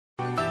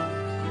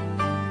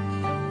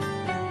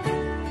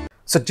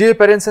So dear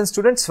parents and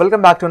students,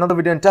 welcome back to another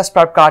video on Test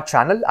Prep Card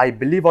channel. I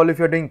believe all of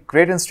you are doing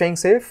great and staying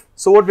safe.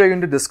 So what we are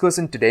going to discuss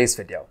in today's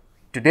video.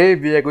 Today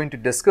we are going to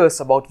discuss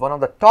about one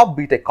of the top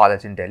BTech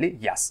college in Delhi.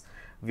 Yes,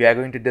 we are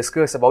going to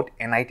discuss about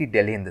NIT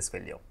Delhi in this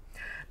video.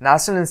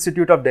 National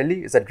Institute of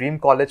Delhi is a dream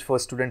college for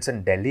students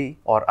in Delhi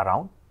or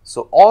around.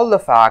 So all the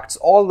facts,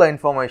 all the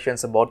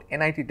informations about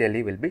NIT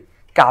Delhi will be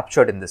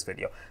captured in this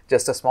video.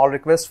 Just a small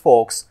request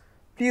folks,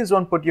 please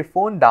don't put your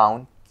phone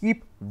down.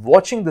 Keep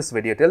watching this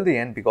video till the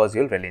end because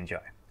you'll really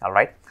enjoy.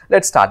 Alright,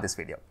 let's start this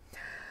video.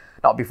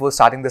 Now before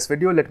starting this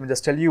video, let me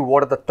just tell you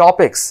what are the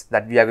topics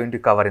that we are going to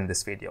cover in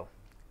this video.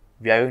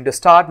 We are going to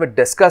start with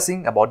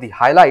discussing about the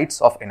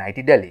highlights of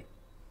NIT Delhi.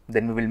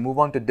 Then we will move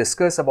on to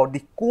discuss about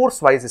the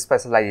course-wise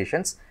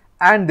specializations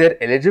and their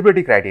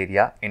eligibility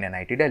criteria in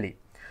NIT Delhi.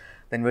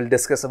 Then we will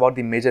discuss about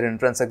the major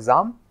entrance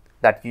exam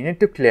that you need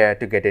to clear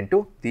to get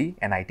into the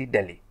NIT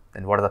Delhi.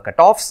 Then what are the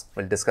cutoffs?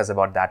 We'll discuss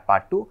about that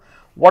part too.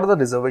 What are the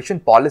reservation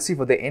policy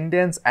for the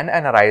Indians and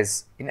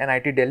NRIs in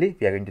NIT Delhi?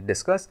 We are going to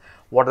discuss.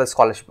 What are the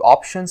scholarship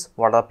options?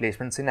 What are the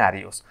placement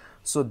scenarios?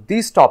 So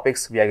these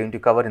topics we are going to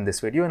cover in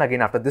this video. And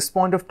again, after this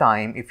point of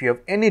time, if you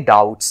have any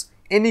doubts,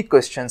 any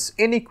questions,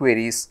 any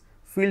queries,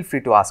 feel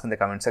free to ask in the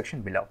comment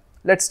section below.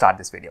 Let's start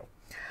this video.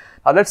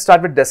 Now let's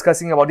start with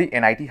discussing about the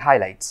NIT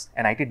highlights,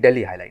 NIT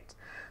Delhi highlights.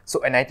 So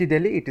NIT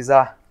Delhi, it is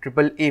a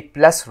AAA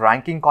plus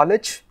ranking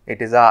college.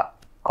 It is a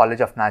college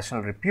of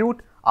national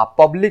repute, a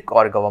public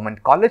or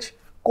government college.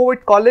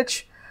 COVID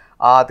college,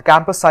 the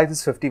campus size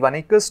is 51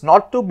 acres,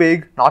 not too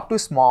big, not too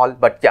small,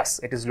 but yes,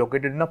 it is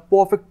located in a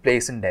perfect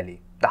place in Delhi,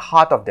 the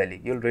heart of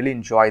Delhi. You'll really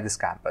enjoy this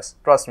campus,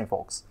 trust me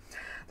folks.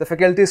 The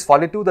faculty is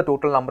 42, the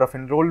total number of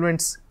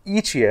enrollments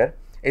each year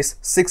is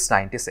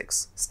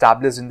 696,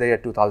 established in the year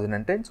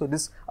 2010, so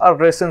this is a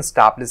recent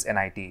established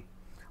NIT.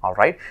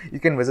 Alright, you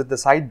can visit the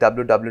site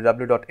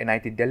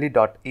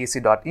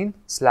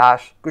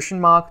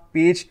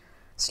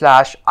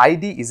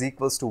www.nitdelhi.ac.in/page/ID is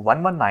equals to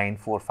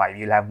 11945.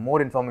 You'll have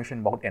more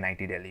information about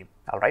NIT Delhi.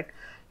 Alright,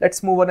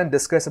 let's move on and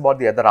discuss about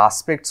the other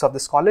aspects of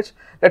this college.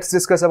 Let's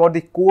discuss about the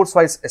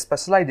course-wise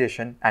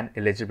specialization and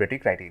eligibility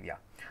criteria.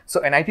 So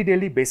NIT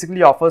Delhi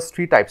basically offers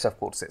three types of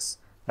courses.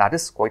 That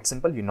is quite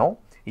simple, you know,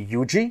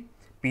 UG,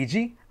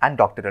 PG and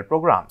doctoral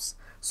programs.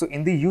 So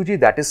in the UG,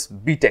 that is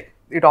BTech,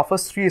 it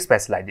offers three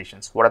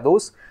specializations. What are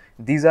those?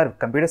 These are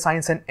computer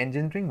science and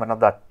engineering, one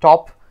of the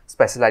top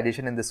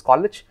specialization in this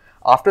college.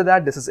 After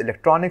that, this is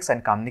electronics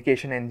and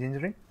communication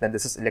engineering. Then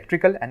this is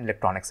electrical and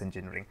electronics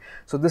engineering.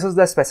 So this is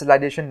the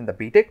specialization in the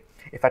BTech.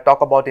 If I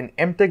talk about in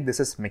MTech, this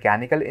is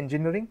mechanical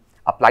engineering,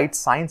 applied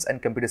science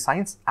and computer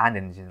science and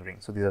engineering.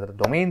 So these are the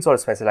domains or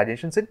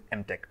specializations in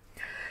MTech.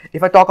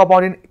 If I talk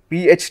about in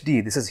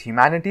PhD, this is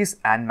humanities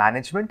and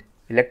management,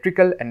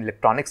 electrical and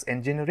electronics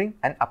engineering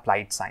and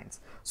applied science.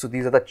 So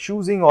these are the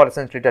choosing or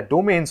essentially the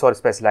domains or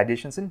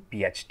specializations in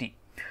PhD.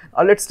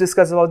 Now let's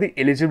discuss about the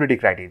eligibility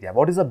criteria.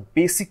 What is the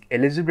basic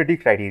eligibility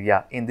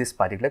criteria in these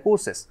particular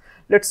courses?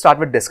 Let's start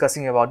with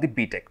discussing about the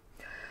BTech.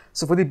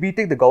 So for the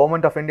BTech, the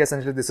government of India,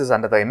 essentially this is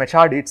under the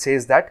MHRD, it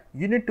says that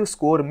you need to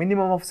score a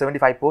minimum of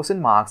 75%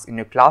 marks in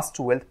your class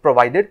 12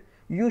 provided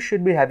you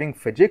should be having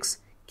physics,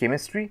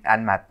 chemistry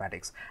and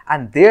mathematics,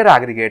 and their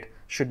aggregate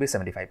should be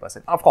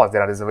 75%. Of course,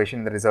 there are reservations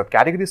in the reserved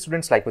category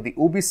students like for the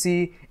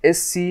OBC,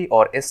 SC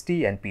or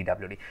ST and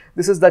PWD.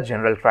 This is the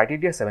general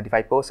criteria,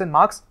 75%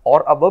 marks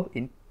or above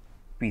in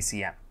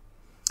PCM.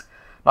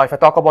 Now, if I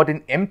talk about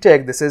in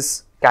MTech, this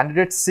is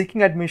candidates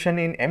seeking admission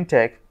in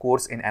MTech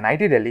course in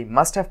NIT Delhi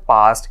must have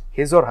passed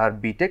his or her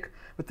BTech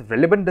with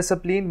relevant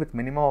discipline with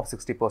minimum of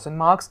 60%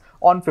 marks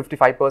on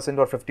 55%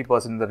 or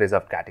 50% in the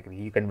reserved category.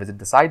 You can visit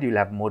the site, you will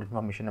have more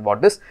information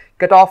about this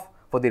cutoff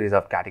for the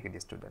reserved category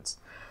students.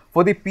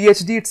 For the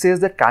PhD, it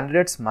says that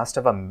candidates must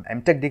have a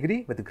MTech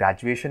degree with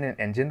graduation in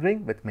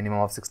engineering with minimum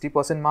of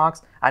 60%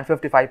 marks and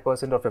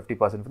 55% or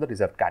 50% for the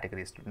reserved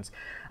category students.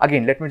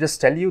 Again, let me just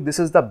tell you, this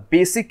is the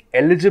basic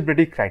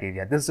eligibility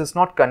criteria. This does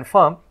not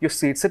confirm your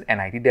seats at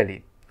NIT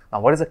Delhi. Now,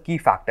 what is the key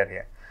factor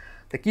here?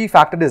 The key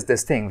factor is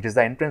this thing, which is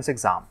the entrance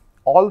exam.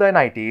 All the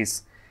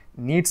NITs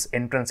needs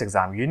entrance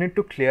exam. You need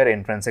to clear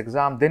entrance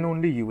exam, then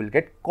only you will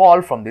get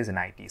call from these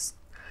NITs.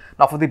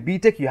 Now for the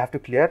BTech, you have to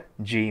clear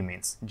JEE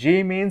Mains.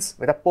 JEE Mains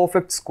with a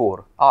perfect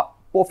score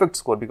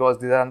because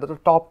these are under the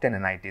top 10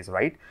 NITs,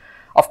 right?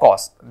 Of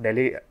course,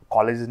 Delhi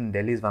colleges in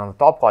Delhi is one of the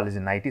top colleges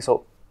in NIT.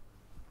 So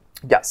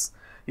yes,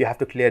 you have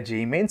to clear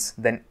JEE Mains.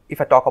 Then if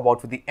I talk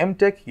about for the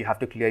MTech, you have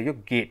to clear your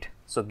GATE.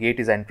 So GATE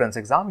is an entrance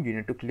exam. You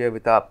need to clear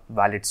with a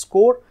valid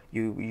score.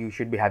 You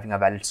should be having a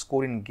valid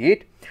score in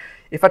GATE.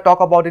 If I talk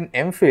about in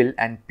MPhil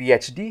and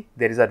PhD,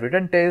 there is a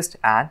written test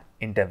and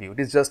interview. It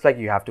is just like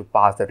you have to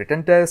pass the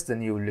written test,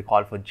 then you will be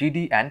called for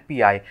GD and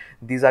PI.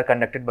 These are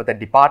conducted by the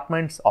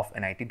departments of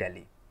NIT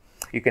Delhi.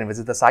 You can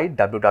visit the site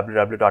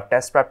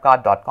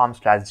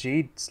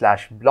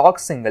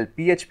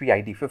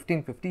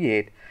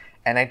www.testprepcard.com/G/blog/PHPID1558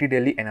 NIT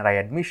Delhi NRI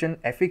admission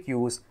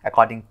FAQs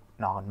according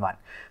on one.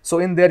 So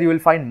in there you will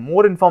find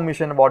more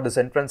information about this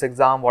entrance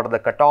exam, what are the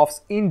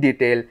cutoffs in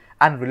detail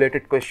and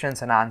related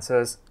questions and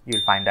answers. You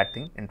will find that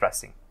thing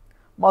interesting.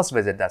 Must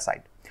visit that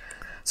site.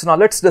 So now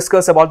let's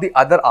discuss about the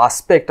other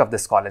aspect of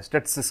this college.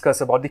 Let's discuss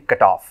about the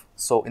cutoff.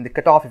 So in the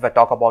cutoff, if I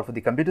talk about for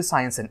the computer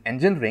science and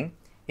engineering,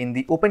 in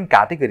the open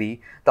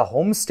category, the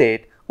home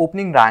state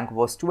opening rank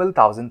was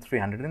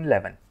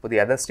 12,311. For the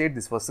other state,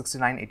 this was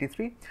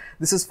 6983.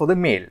 This is for the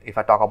male. If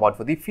I talk about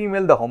for the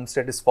female, the home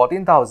state is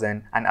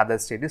 14,000 and other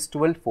state is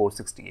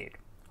 12,468.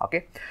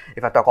 Okay.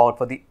 If I talk about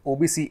for the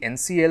OBC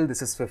NCL,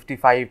 this is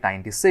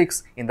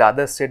 5596. In the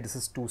other state, this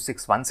is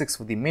 2616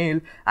 for the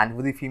male, and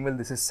for the female,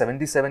 this is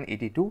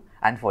 7782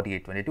 and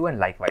 4822, and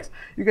likewise.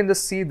 You can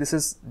just see this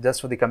is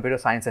just for the computer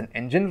science and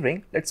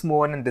engineering. Let's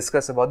move on and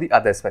discuss about the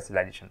other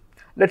specialization.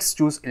 Let's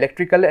choose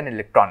electrical and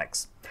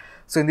electronics.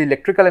 So in the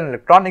electrical and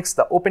electronics,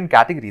 the open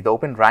category, the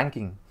open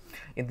ranking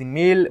in the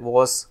male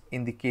was,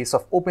 in the case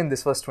of open,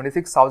 this was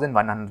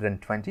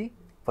 26,120.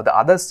 For the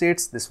other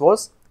states, this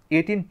was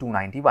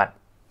 18,291.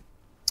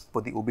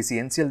 For the OBC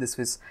NCL, this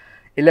was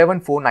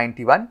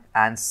 11,491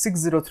 and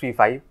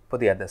 6035 for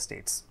the other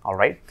states. All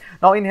right.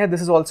 Now in here, this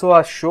is also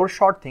a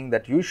short thing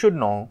that you should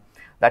know,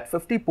 that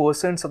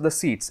 50% of the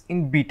seats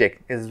in BTech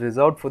is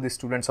reserved for the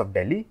students of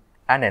Delhi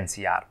and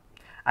NCR,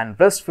 and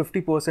rest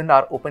 50%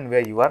 are open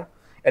where you are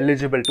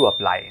eligible to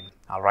apply in.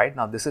 All right.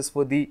 Now this is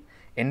for the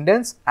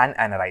Indians and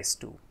NRIs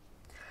too.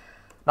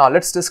 Now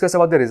let's discuss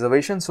about the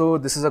reservation. So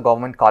this is a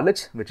government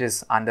college which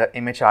is under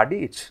MHRD.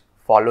 It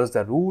follows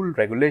the rule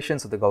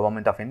regulations of the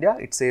government of India.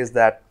 It says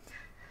that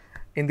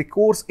in the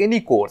course, any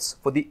course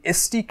for the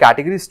ST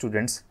category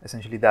students,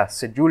 essentially the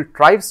scheduled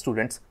tribe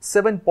students,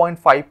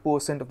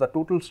 7.5% of the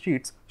total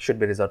seats should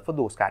be reserved for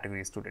those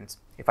category students.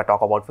 If I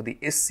talk about for the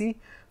SC,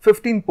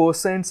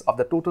 15% of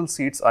the total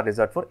seats are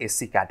reserved for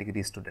SC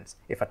category students.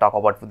 If I talk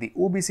about for the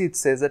OBC, it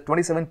says that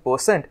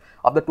 27%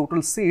 of the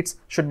total seats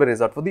should be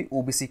reserved for the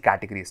OBC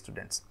category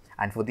students.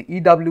 And for the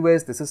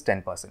EWS, this is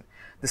 10%.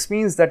 This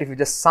means that if you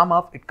just sum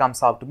up, it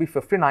comes out to be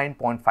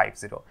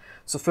 59.50.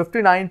 So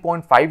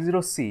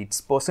 59.50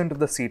 seats, percent of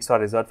the seats are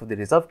reserved for the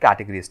reserved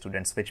category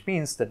students, which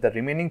means that the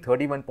remaining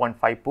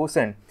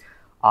 31.5%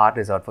 are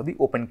reserved for the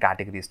open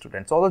category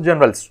students or the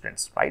general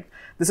students, right?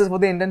 This is for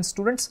the Indian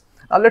students.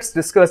 Now let's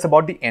discuss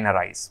about the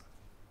NRIs.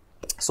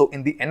 So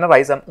in the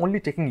NRIs, I'm only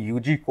taking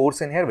UG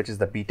course in here, which is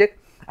the BTech,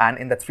 and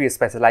in the three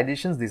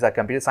specializations, these are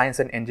computer science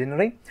and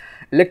engineering,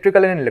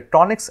 electrical and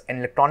electronics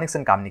and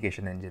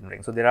communication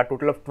engineering. So there are a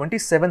total of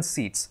 27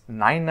 seats,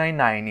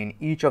 999 in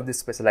each of these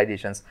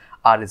specializations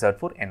are reserved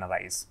for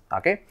NRIs.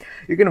 Okay,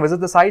 you can visit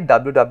the site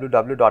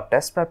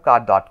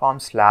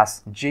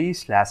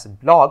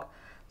www.testprepcard.com/JE/blog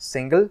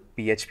single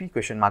PHP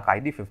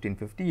ID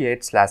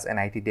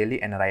 1558/NIT Delhi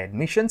NRI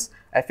admissions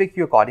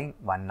FAQ according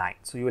 19.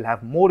 So you will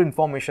have more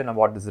information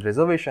about this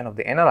reservation of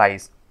the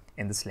NRIs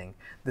in this link.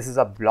 This is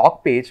a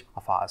blog page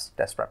of ours,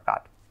 Test Prep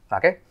Card.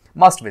 Okay,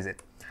 must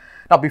visit.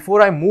 Now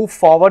before I move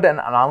forward and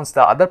announce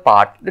the other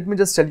part, let me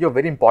just tell you a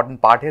very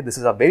important part here. This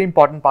is a very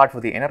important part for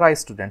the NRI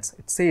students.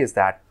 It says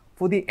that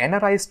for the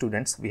NRI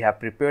students, we have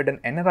prepared an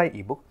NRI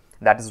ebook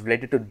that is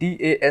related to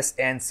DASA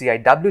and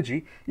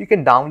CIWG. You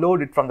can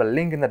download it from the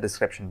link in the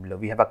description below.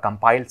 We have a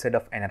compiled set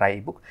of NRI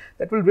ebook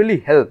that will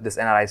really help this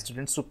NRI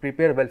students to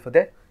prepare well for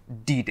their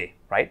D-Day,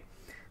 right?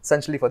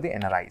 Essentially for the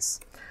NRIs.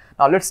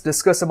 Now let's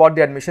discuss about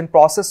the admission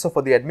process. So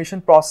for the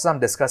admission process, I'm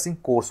discussing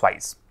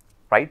course-wise,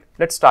 right?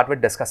 Let's start with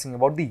discussing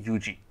about the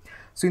UG.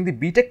 So in the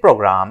BTech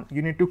program,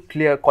 you need to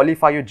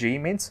qualify your JEE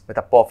Mains with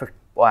a perfect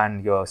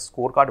and your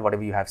scorecard,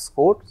 whatever you have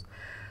scored.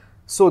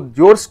 So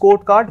your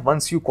scorecard,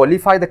 once you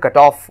qualify the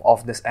cutoff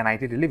of this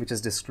NIT Delhi, which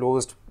is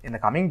disclosed in the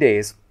coming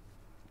days,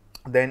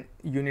 then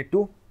you need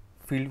to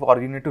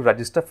you need to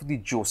register for the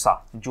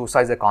JoSAA.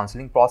 JoSAA is a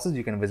counseling process.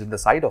 You can visit the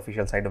site,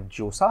 official site of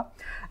JoSAA,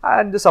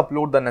 and just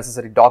upload the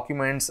necessary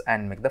documents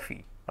and make the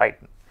fee, right?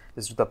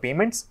 Just do the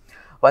payments.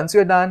 Once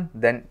you're done,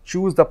 then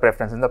choose the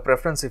preference. In the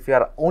preference, if you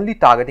are only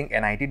targeting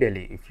NIT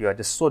Delhi, if you are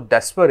just so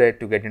desperate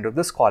to get into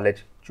this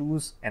college,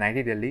 choose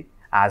NIT Delhi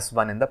as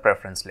one in the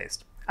preference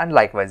list. And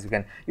likewise,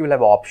 you will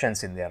have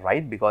options in there,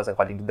 right? Because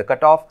according to the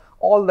cutoff,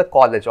 all the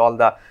college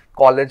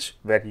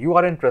where you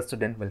are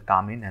interested in will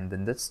come in, and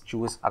then just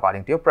choose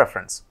according to your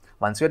preference.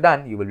 Once you're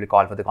done, you will be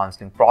called for the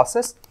counseling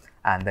process,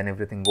 and then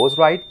everything goes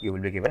right, you will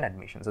be given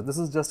admission. So this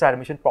is just an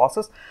admission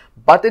process,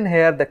 but in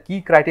here the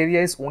key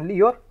criteria is only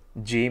your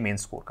JEE Main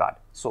scorecard.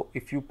 So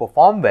if you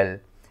perform well,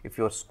 if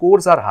your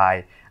scores are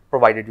high,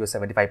 provided your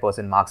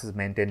 75% marks is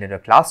maintained in your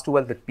class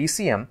 12 with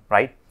PCM,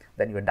 right,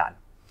 then you're done.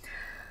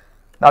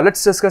 Now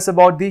let's discuss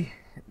about the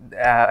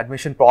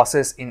admission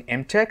process in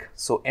MTech.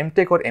 So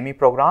MTech or ME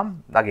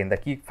program, again the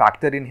key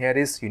factor in here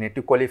is you need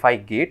to qualify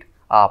GATE,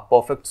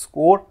 perfect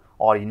score,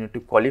 or you need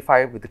to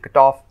qualify with the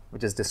cutoff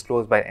which is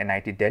disclosed by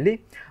NIT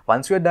Delhi.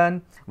 Once you are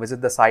done,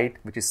 visit the site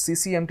which is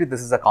CCMT.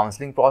 This is a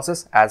counseling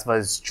process, as well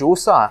as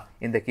JoSAA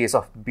in the case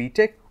of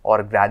BTech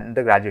or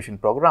undergraduation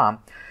program.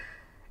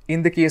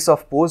 In the case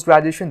of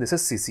post-graduation, this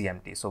is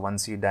CCMT. So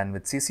once you're done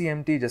with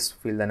CCMT, just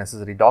fill the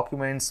necessary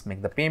documents,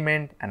 make the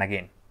payment, and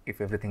again, if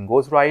everything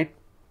goes right,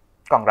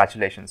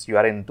 congratulations, you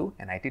are into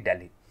NIT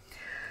Delhi.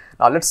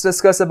 Now let's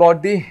discuss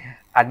about the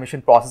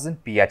admission process in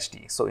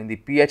PhD. So in the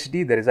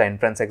PhD, there is an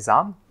entrance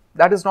exam.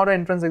 that is not an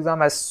entrance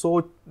exam as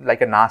so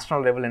like a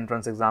national level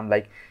entrance exam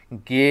like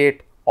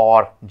GATE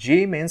or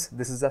JEE Mains.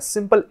 This is a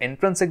simple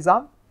entrance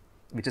exam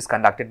which is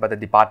conducted by the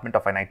Department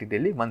of NIT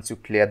Delhi once you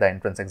clear the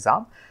entrance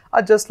exam,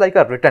 or just like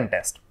a written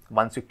test.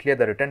 Once you clear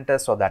the written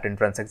test or that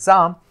entrance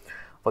exam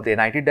for the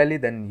NIT Delhi,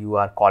 then you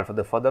are called for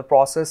the further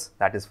process,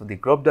 that is for the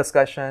group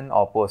discussion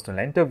or personal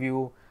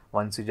interview.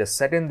 Once you just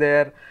sit in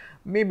there,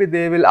 maybe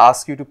they will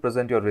ask you to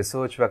present your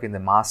research work in the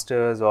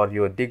master's or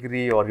your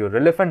degree or your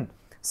relevant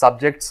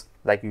subjects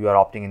like you are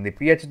opting in the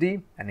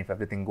PhD, and if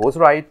everything goes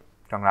right,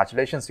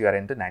 congratulations, you are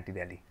into NIT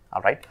Delhi.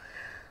 All right.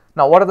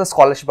 Now, what are the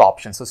scholarship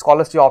options? So,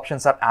 scholarship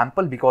options are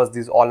ample because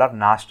these all are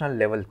national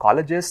level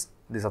colleges.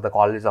 These are the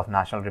colleges of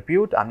national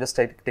repute. I'm just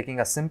taking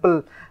a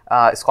simple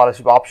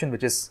scholarship option,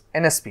 which is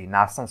NSP,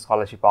 National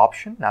Scholarship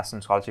Option,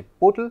 National Scholarship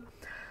Portal.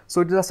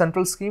 So, it is a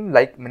central scheme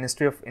like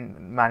Ministry of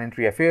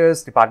Humanitarian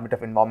Affairs, Department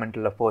of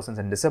Environmental Persons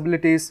and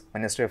Disabilities,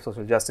 Ministry of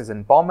Social Justice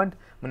and Empowerment,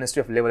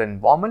 Ministry of Labour and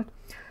Environment,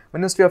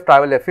 Ministry of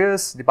Tribal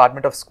Affairs,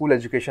 Department of School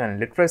Education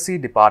and Literacy,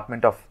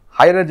 Department of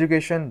Higher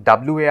Education,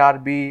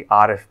 WARB,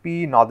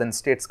 RFP, Northern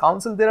States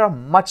Council. There are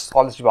much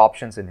scholarship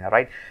options in here,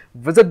 right?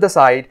 Visit the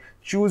site,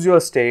 choose your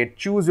state,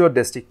 choose your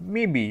district.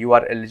 Maybe you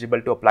are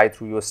eligible to apply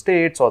through your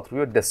states or through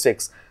your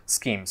districts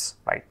schemes,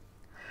 right?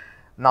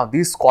 Now,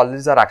 these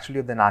colleges are actually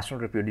of the national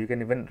repute. You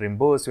can even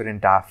reimburse your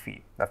entire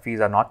fee. The fees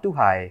are not too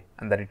high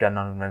and the return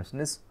on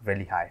investment is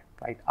really high,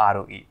 right?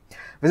 ROE.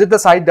 Visit the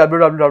site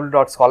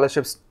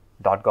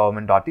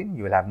www.scholarships.government.in.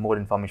 You will have more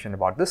information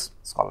about this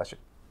scholarship.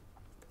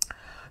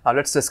 Now,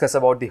 let's discuss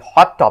about the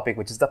hot topic,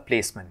 which is the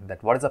placement.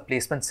 That what is the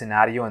placement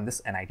scenario in this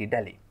NIT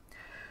Delhi?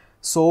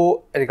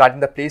 So,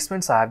 regarding the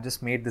placements, I have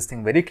just made this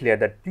thing very clear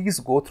that please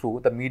go through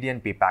the median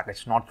pay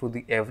package, not through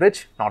the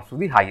average, not through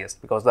the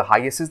highest, because the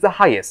highest is the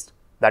highest.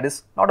 That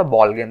is not a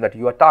ball game that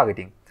you are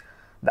targeting.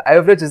 The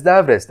average is the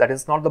average. That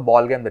is not the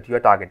ball game that you are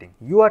targeting.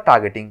 You are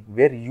targeting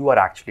where you are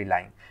actually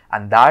lying,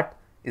 and that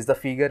is the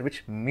figure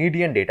which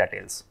median data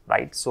tells,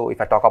 right? So, if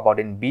I talk about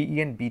in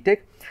BE and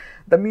BTech,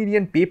 the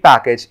median pay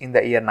package in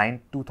the year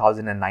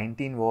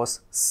 2019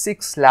 was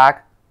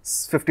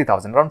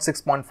 6,50,000, around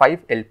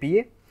 6.5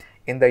 LPA.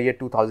 In the year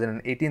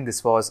 2018,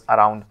 this was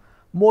around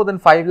more than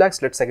 5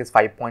 lakhs, let's say it's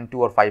 5.2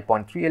 or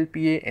 5.3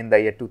 LPA. In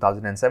the year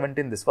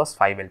 2017, this was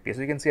 5 LPA.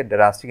 So, you can see a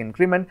drastic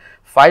increment,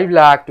 5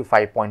 lakh to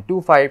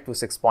 5.25 to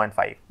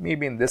 6.5.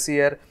 Maybe in this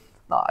year,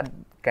 I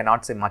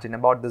cannot say much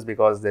about this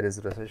because there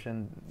is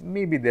recession.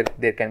 Maybe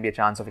there can be a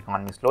chance of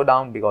economy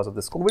slowdown because of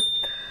this COVID.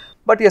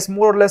 But yes,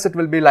 more or less it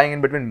will be lying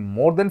in between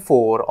more than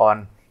 4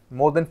 or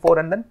more than 4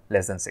 and then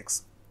less than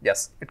 6.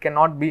 Yes, it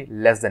cannot be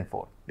less than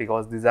 4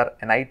 because these are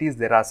NITs.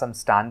 There are some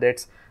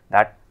standards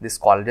that these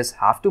colleges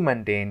have to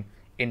maintain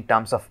in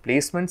terms of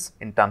placements,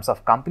 in terms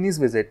of companies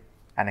visit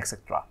and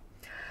etc.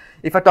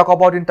 If I talk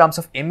about in terms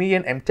of ME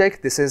and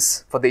MTech, this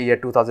is for the year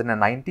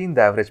 2019,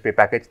 the average pay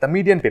package, the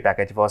median pay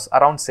package was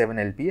around 7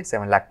 LPA,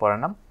 7 lakh per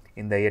annum.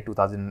 In the year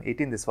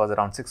 2018, this was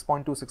around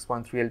 6.2,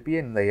 6.3 LPA.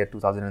 In the year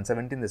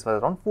 2017, this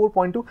was around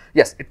 4.2.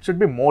 Yes, it should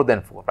be more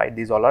than 4, right?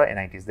 These all are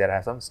NITs. There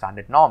are some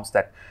standard norms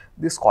that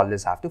these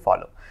colleges have to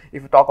follow.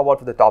 If you talk about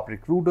for the top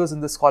recruiters in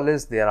this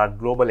college, there are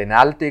Global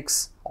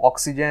Analytics,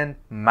 Oxygen,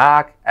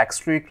 MAC,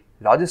 Xtric,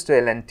 Logisto,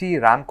 L&T,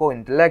 Ramco,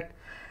 Intellect,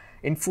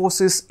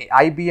 Infosys,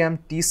 IBM,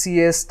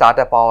 TCS,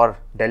 Tata Power,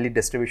 Delhi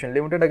Distribution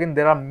Limited. Again,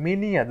 there are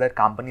many other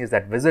companies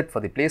that visit for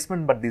the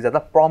placement, but these are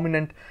the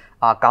prominent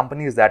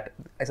companies that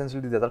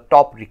essentially these are the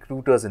top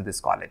recruiters in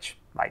this college,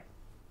 right?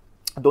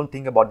 Don't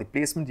think about the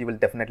placement, you will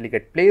definitely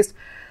get placed.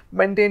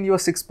 Maintain your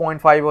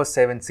 6.5 or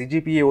 7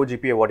 CGPA,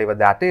 OGPA, whatever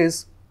that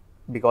is,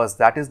 because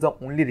that is the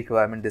only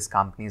requirement these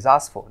companies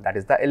ask for. That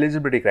is the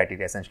eligibility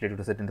criteria essentially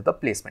to sit into the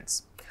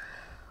placements.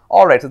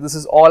 Alright, so this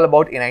is all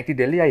about NIT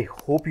Delhi. I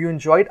hope you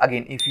enjoyed.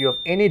 Again, if you have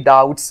any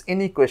doubts,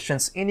 any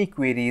questions, any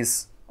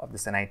queries of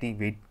this NIT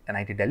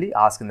Delhi,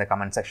 ask in the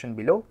comment section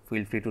below.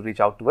 Feel free to reach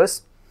out to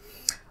us.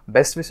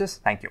 Best wishes.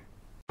 Thank you.